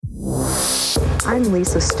I'm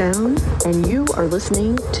Lisa Stone, and you are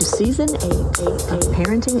listening to Season 8 of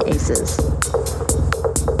Parenting Aces.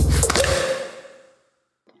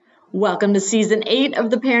 Welcome to Season 8 of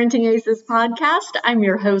the Parenting Aces podcast. I'm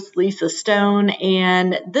your host, Lisa Stone,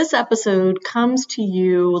 and this episode comes to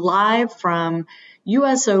you live from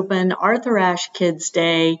U.S. Open Arthur Ashe Kids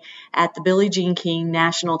Day at the Billie Jean King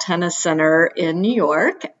National Tennis Center in New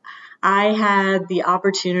York. I had the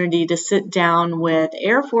opportunity to sit down with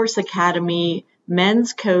Air Force Academy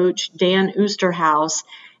men's coach Dan Oosterhuis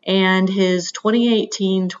and his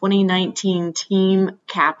 2018-2019 team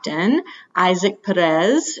captain, Isaac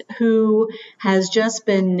Perez, who has just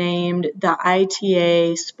been named the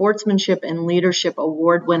ITA Sportsmanship and Leadership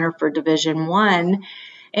Award winner for Division I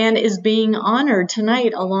and is being honored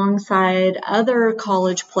tonight alongside other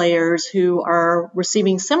college players who are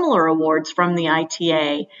receiving similar awards from the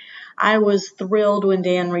ITA. I was thrilled when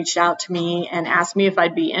Dan reached out to me and asked me if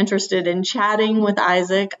I'd be interested in chatting with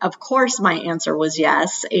Isaac. Of course, my answer was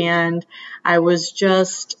yes, and I was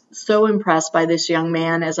just so impressed by this young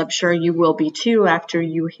man, as I'm sure you will be too after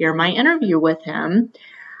you hear my interview with him.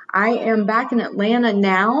 I am back in Atlanta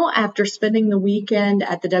now after spending the weekend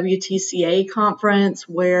at the WTCA conference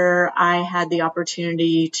where I had the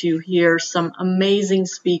opportunity to hear some amazing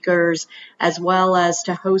speakers as well as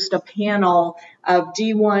to host a panel of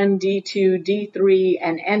D1, D2, D3,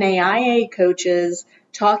 and NAIA coaches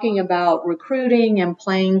talking about recruiting and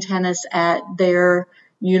playing tennis at their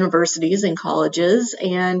universities and colleges,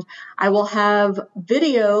 and I will have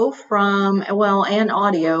video and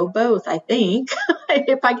audio, both, I think,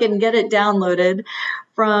 if I can get it downloaded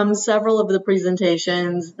from several of the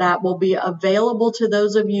presentations that will be available to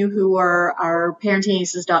those of you who are our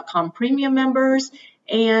ParentingAces.com premium members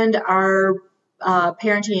and our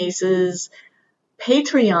Parenting Aces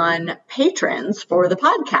Patreon patrons for the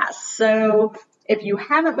podcast. So if you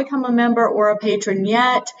haven't become a member or a patron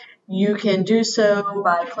yet, you can do so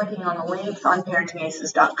by clicking on the links on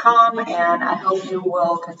ParentingAces.com, and I hope you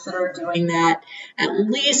will consider doing that at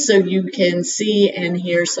least so you can see and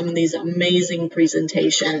hear some of these amazing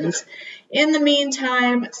presentations. In the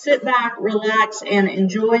meantime, sit back, relax, and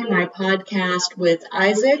enjoy my podcast with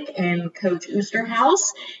Isaac and Coach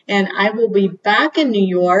Oosterhuis, and I will be back in New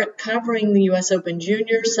York covering the U.S. Open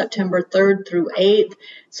Juniors September 3rd through 8th,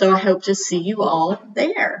 so I hope to see you all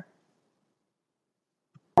there.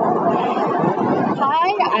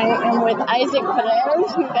 Hi, I am with Isaac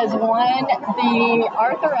Perez, who has won the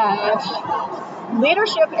Arthur Ashe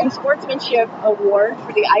Leadership and Sportsmanship Award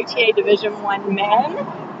for the ITA Division I Men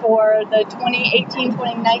for the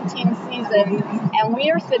 2018-2019 season, and we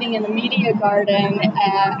are sitting in the media garden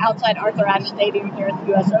outside Arthur Ashe Stadium here at the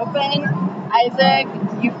U.S. Open. Isaac,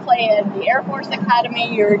 you play in the Air Force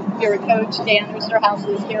Academy. Your coach, Dan Oosterhuis,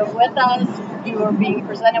 is here with us. You are being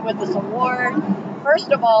presented with this award.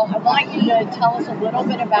 First of all, I want you to tell us a little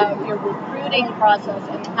bit about your recruiting process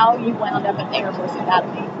and how you wound up at the Air Force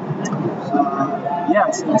Academy.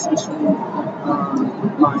 So essentially,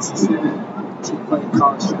 my sister, she played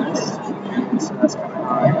college tennis, and so that's kind of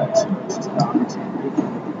how I got exposed to the opportunity.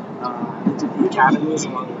 I went to the academies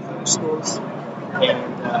along with other schools,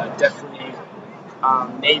 and definitely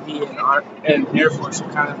Navy and Air Force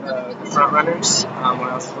were kind of the front runners when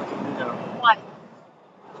I was looking, Why?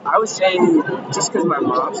 I would say just because my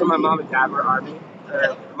mom and dad were Army.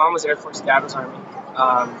 Mom was Air Force, dad was Army,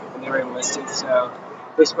 and they were enlisted. So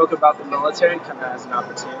they spoke about the military kind of as an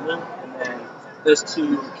opportunity, and then those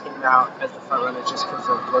two came out as the front runners just because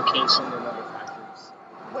of location and other factors.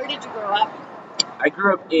 Where did you grow up? I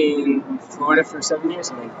grew up in Florida for 7 years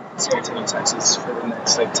and then San Antonio, Texas for the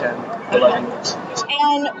next 10, 11 years.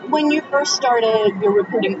 And when you first started your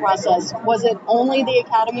recruiting process, was it only the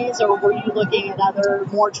academies or were you looking at other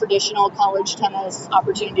more traditional college tennis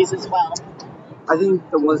opportunities as well? I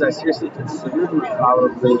think the ones I seriously considered were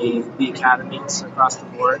probably the academies across the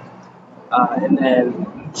board. And then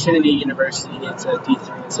Trinity University, it's a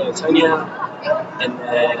D3 in San Antonio. And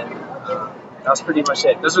then that was pretty much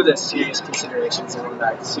it. Those were the serious considerations and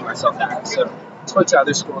that I could see myself at. So I spoke to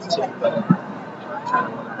other schools too, but I kind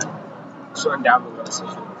of want to shorten down the list.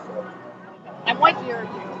 And what year are you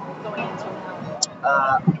going into now?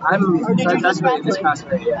 I graduated this past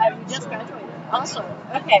year. Yeah. You just graduated. Awesome.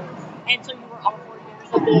 Okay. And so you were all 4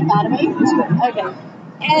 years at the academy? Okay.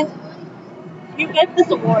 And you get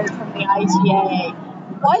this award from the ITA.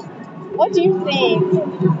 What do you think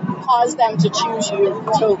caused them to choose you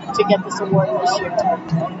to get this award this year?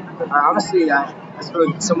 Honestly, I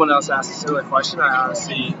suppose someone else asked a similar question. I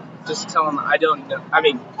honestly just tell them I don't know. I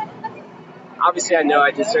mean, obviously I know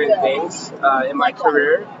I did certain things in my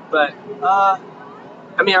career, but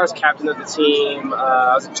I mean, I was captain of the team.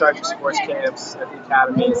 I was in charge of sports camps at the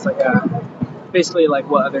academy. It's like basically like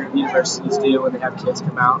what other universities do when they have kids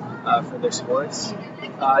come out for their sports.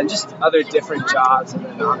 And just other different jobs, and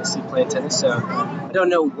then obviously playing tennis. So I don't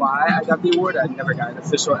know why I got the award. I never got an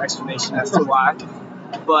official explanation as to why.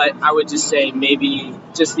 But I would just say maybe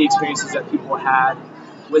just the experiences that people had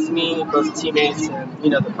with me, both teammates and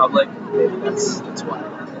the public. Maybe that's why.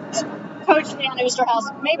 Coach Leon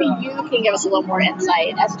Oosterhuis, maybe you can give us a little more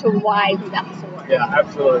insight as to why he got this award. Yeah,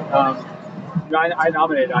 absolutely. I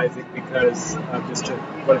nominated Isaac because of just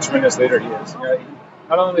what a tremendous leader he is.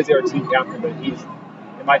 Not only is he our team captain, but he's,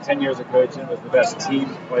 in my 10 years of coaching, was the best team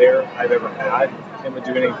player I've ever had and would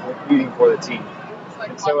do anything for the team.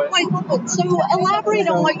 And so elaborate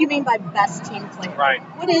on what you mean by best team player. Right.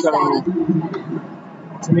 What is that?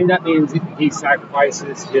 To me, that means he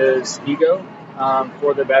sacrifices his ego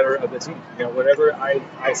for the better of the team. Whatever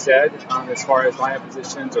I said as far as lineup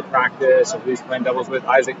positions or practice or who he's playing doubles with,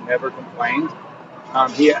 Isaac never complained.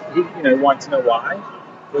 He wanted to know why,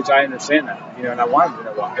 which I understand that, and I wanted to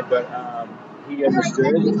know why, but he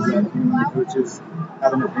understood that when the coaches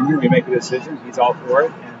have an opinion, we make a decision, he's all for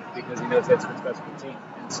it, and because he knows that's what's best for the team.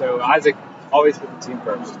 And so Isaac always put the team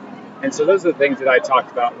first. And so those are the things that I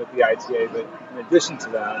talked about with the ITA, but in addition to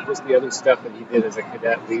that, just the other stuff that he did as a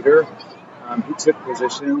cadet leader. He took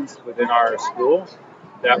positions within our school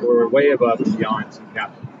that were way above and beyond team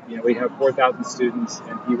captain. We have 4,000 students,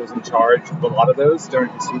 and he was in charge of a lot of those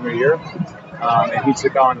during his senior year. And he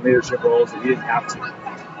took on leadership roles that he didn't have to.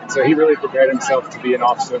 And so he really prepared himself to be an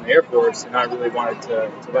officer in the Air Force, and I really wanted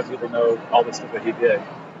to let people know all the stuff that he did.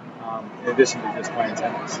 In addition to just playing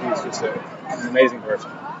tennis, he's just an amazing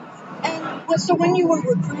person. And so when you were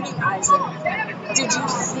recruiting Isaac, did you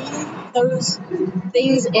see those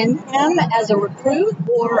things in him as a recruit,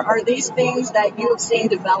 or are these things that you have seen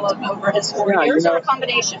develop over his 4 years, or a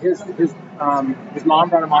combination? His mom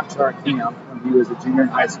brought him out to our camp when he was a junior in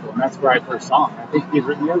high school, and that's where I first saw him. I think he'd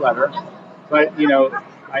written me a letter, but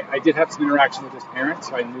I did have some interaction with his parents,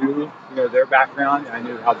 so I knew their background, and I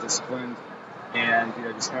knew how disciplined and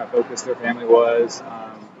just kind of focused their family was.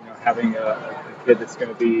 Having a kid that's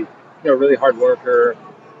going to be a really hard worker,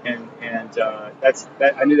 and that's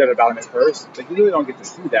I knew that about him at first, but you really don't get to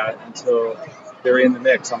see that until they're in the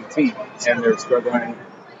mix on the team and they're struggling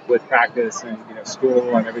with practice and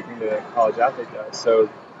school and everything that a college athlete does. So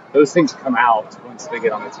those things come out once they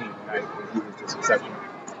get on the team, and he was just exceptional.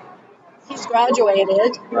 He's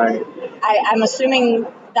graduated. Right. I'm assuming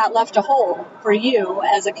that left a hole for you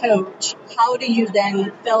as a coach. How do you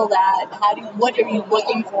then fill that? What are you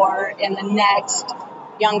looking for in the next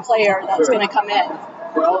young player that's going to come in?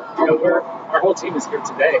 Well, our whole team is here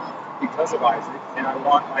today because of Isaac, and I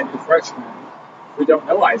want my new freshmen who don't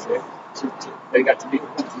know Isaac they got to meet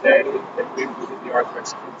with him today. We did the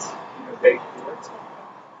Arthrex Kids day court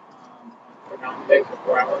for Mountain Day for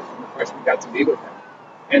 4 hours, and the freshmen got to meet with him.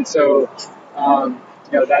 And so,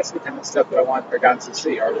 that's the kind of stuff that I want our guys to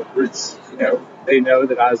see. Our recruits, they know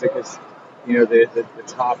that Isaac is, the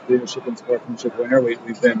top leadership and sportsmanship winner.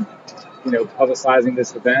 We've been, publicizing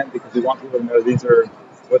this event because we want people to know these are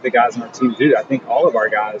what the guys on our team do. I think all of our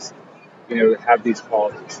guys, have these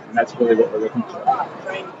qualities, and that's really what we're looking for.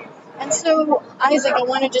 And so, Isaac, I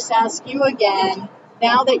want to just ask you again,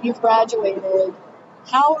 now that you've graduated,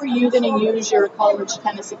 how are you going to use your college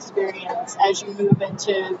tennis experience as you move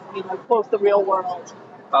into, quote, the real world?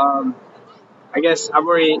 I guess I've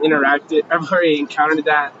already encountered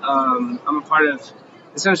that. I'm a part of,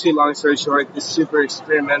 essentially, long story short, this super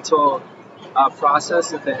experimental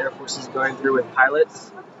process that the Air Force is going through with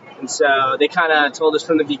pilots. And so they kind of told us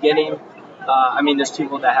from the beginning, there's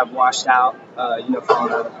people that have washed out, following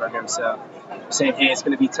out of the program. So saying, hey, it's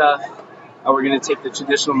going to be tough. We're going to take the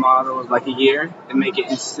traditional model of like a year and make it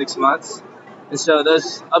in 6 months. And so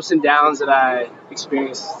those ups and downs that I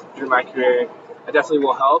experienced through my career, I definitely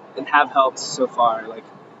will help and have helped so far, like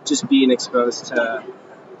just being exposed to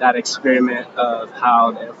that experiment of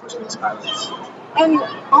how the Air Force makes pilots. And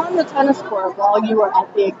on the tennis court, while you were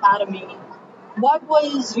at the academy, what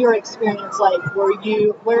was your experience like?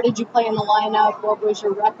 Where did you play in the lineup? What was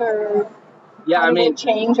your record? Yeah, How did it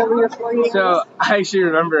change over your 4 years? So I actually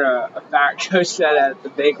remember a fact coach said at the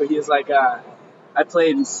banquet. He was like, I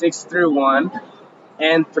played 6-through-1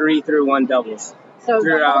 and 3-through-1 doubles. So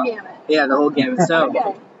the whole gamut. Yeah, the whole gamut. So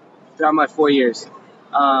okay. Throughout my 4 years.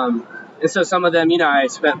 And so some of them, I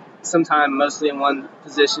spent some time mostly in one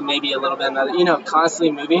position, maybe a little bit another,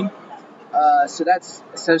 constantly moving. So that's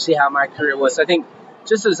essentially how my career was. So I think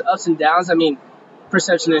just those ups and downs,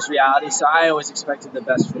 perception is reality, so I always expected the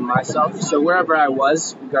best from myself. So wherever I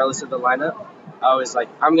was, regardless of the lineup, I was like,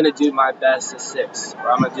 I'm going to do my best at 6,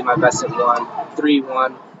 or I'm going to do my best at 1, 3,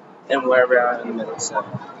 1, and wherever I'm in the middle. So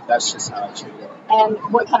that's just how I treat it. And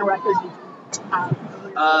what kind of record did you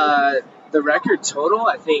have? The record total,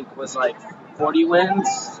 I think, was like 40 wins.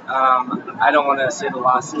 I don't want to say the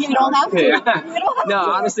losses. You don't have to. Yeah. You don't have No,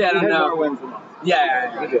 to. honestly, I don't know.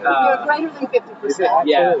 Yeah. You're greater than 50%.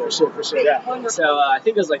 Yeah, for sure. Yeah. Wonderful. So I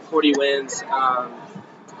think it was like 40 wins,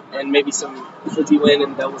 and maybe some 50 win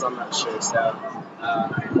and doubles. I'm not sure. So.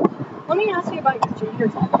 Let me ask you about your junior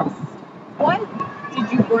tennis. What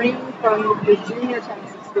did you bring from your junior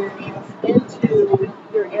tennis experience into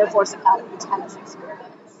your Air Force Academy tennis experience?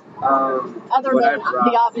 Other what than I brought-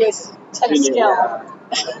 the obvious tennis Junior,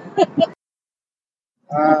 skill.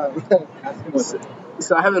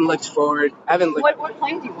 So I haven't looked forward. What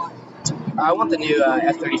plane do you want? I want the new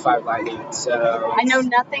F-35 Lightning. So I know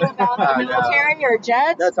nothing about the I know. military or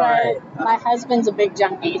jets, That's all right. but my husband's a big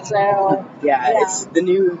junkie, so yeah, it's the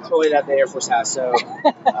new toy that the Air Force has. So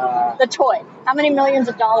the toy. How many millions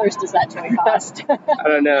of dollars does that toy cost? I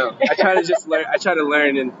don't know. I try to just learn. I try to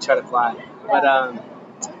learn and try to fly. But I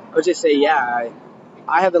would just say, I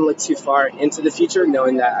haven't looked too far into the future,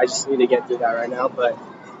 knowing that I just need to get through that right now. But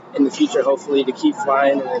in the future, hopefully, to keep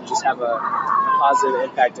flying and then just have a positive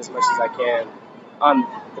impact as much as I can on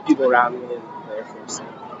the people around me and the Air Force.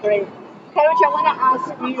 Great. Coach, I want to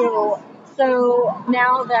ask you, so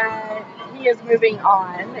now that he is moving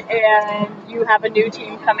on and you have a new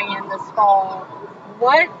team coming in this fall,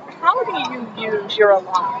 how do you use your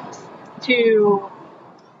alums to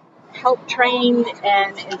help train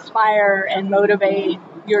and inspire and motivate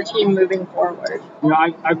your team moving forward? You know,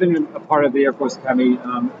 I've been a part of the Air Force Academy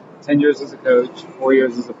 10 years as a coach, 4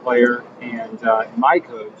 years as a player, and my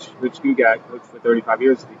coach, Coach Gugat, coached for 35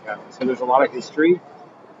 years at the Academy. So there's a lot of history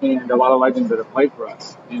and a lot of legends that have played for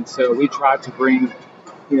us. And so we try to bring,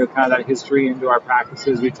 kind of that history into our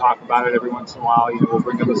practices. We talk about it every once in a while. We'll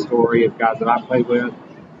bring up a story of guys that I played with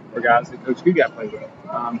or guys that Coach Gugat played with.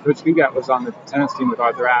 Coach Gugat was on the tennis team with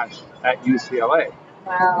Arthur Ashe at UCLA.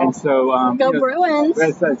 Wow. And so, Go Bruins.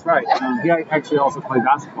 That's right. He actually also played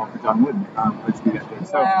basketball for John Wooden, Coach Gugat did.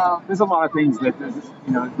 So Wow. there's a lot of things that there's,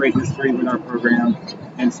 great history in our program.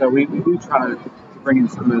 And so we do try to bring in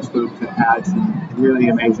some of those folks that had some really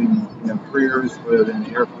amazing, careers, whether in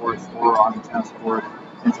the Air Force or on the tennis court,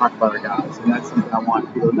 and talk about our guys. And that's something I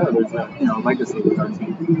want people to know. There's a, legacy with our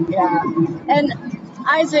team. Yeah. And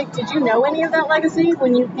Isaac, did you know any of that legacy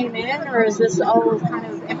when you came in, or is this all kind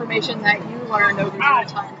of information that you learned over your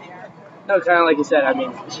time there? No, kind of like you said. I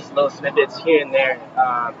mean, it's just little snippets here and there.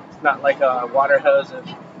 It's not like a water hose of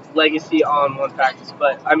legacy all in one practice.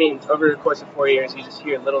 But I mean, over the course of 4 years, you just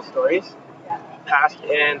hear little stories, past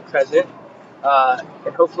and present,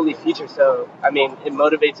 and hopefully future. So I mean, it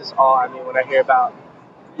motivates us all. I mean, when I hear about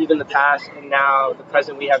even the past and now the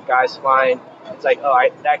present, we have guys flying. It's like,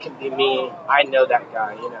 that can be me. I know that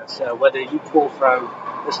guy, So whether you pull from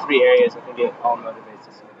those 3 areas, I think it all motivates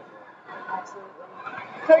us. Absolutely.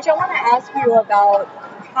 Coach, I want to ask you about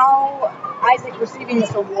how Isaac receiving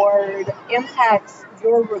this award impacts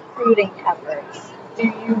your recruiting efforts. Do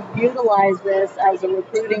you utilize this as a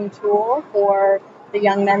recruiting tool for the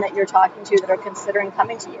young men that you're talking to that are considering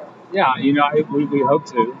coming to you? Yeah, we hope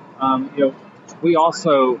to. We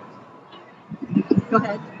also Go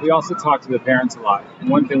ahead. We also talk to the parents a lot. And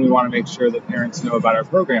one thing we want to make sure that parents know about our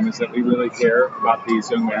program is that we really care about these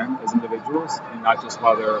young men as individuals, and not just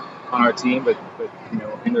while they're on our team, but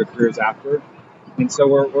in their careers after. And so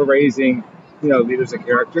we're raising, leaders of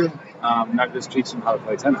character, not just teaching them how to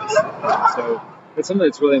play tennis. So it's something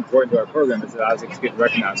that's really important to our program is that Isaac's getting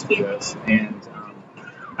recognized for this. And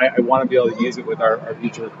I want to be able to use it with our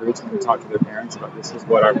future recruits when we talk to their parents about this is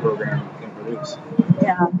what our program can produce.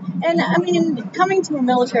 Yeah. And I mean, coming to a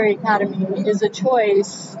military academy is a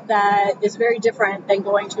choice that is very different than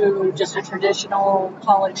going to just a traditional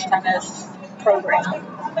college tennis program.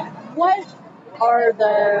 What are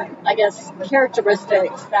the,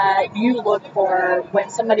 characteristics that you look for when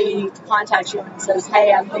somebody contacts you and says,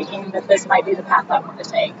 hey, I'm thinking that this might be the path I want to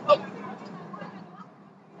take?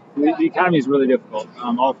 The academy is really difficult.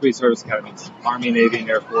 All 3 service academies, Army, Navy, and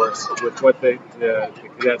Air Force, with what the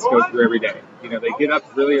cadets go through every day. They get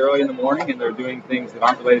up really early in the morning and they're doing things that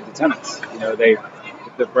aren't related to tennis.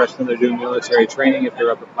 If they're freshmen, they're doing military training. If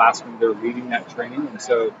they're upperclassmen, they're leading that training. And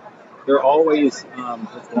so they're always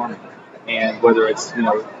performing. And whether it's,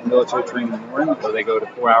 military training in the morning or they go to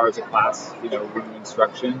 4 hours of class, reading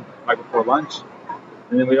instruction right before lunch,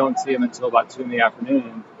 and then we don't see them until about 2 in the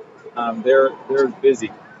afternoon, they're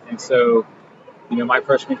busy. And so, my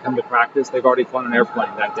freshmen come to practice, they've already flown an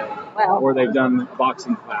airplane that day. Wow. Or they've done a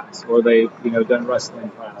boxing class, or they've, done wrestling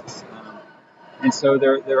class. And so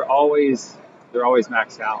they're always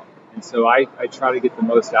maxed out. And so I try to get the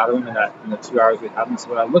most out of them in the 2 hours we have them. So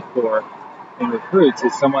what I look for in recruits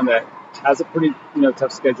is someone that has a pretty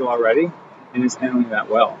tough schedule already and is handling that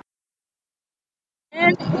well.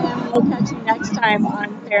 And we'll catch you next time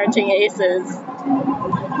on Parenting Aces.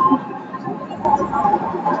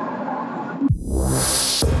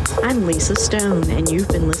 I'm Lisa Stone, and you've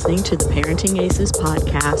been listening to the Parenting Aces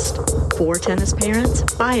podcast. For tennis parents,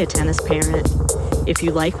 by a tennis parent. If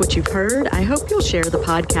you like what you've heard, I hope you'll share the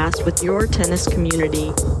podcast with your tennis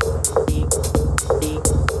community.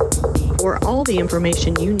 For all the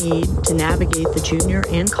information you need to navigate the junior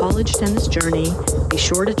and college tennis journey, be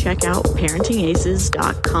sure to check out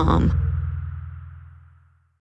parentingaces.com.